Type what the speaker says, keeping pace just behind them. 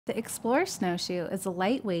The Xplore snowshoe is a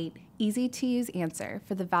lightweight, easy-to-use answer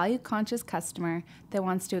for the value-conscious customer that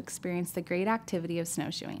wants to experience the great activity of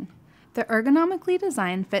snowshoeing. The ergonomically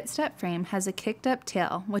designed fit-step frame has a kicked-up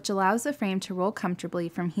tail, which allows the frame to roll comfortably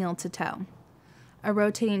from heel to toe. A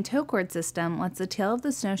rotating tow cord system lets the tail of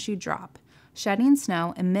the snowshoe drop, shedding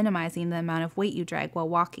snow and minimizing the amount of weight you drag while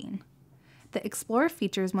walking. The Xplore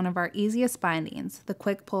features one of our easiest bindings, the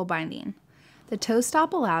QuickPull Binding. The toe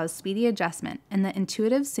stop allows speedy adjustment, and the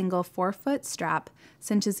intuitive single 4-foot strap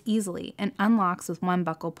cinches easily and unlocks with one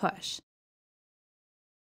buckle push.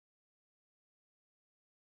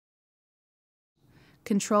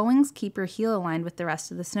 Control wings keep your heel aligned with the rest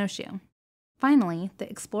of the snowshoe. Finally, the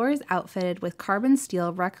Xplore is outfitted with carbon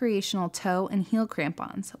steel recreational toe and heel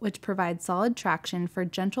crampons, which provide solid traction for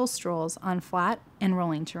gentle strolls on flat and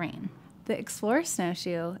rolling terrain. The Xplore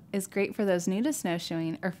snowshoe is great for those new to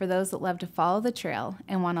snowshoeing or for those that love to follow the trail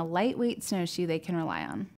and want a lightweight snowshoe they can rely on.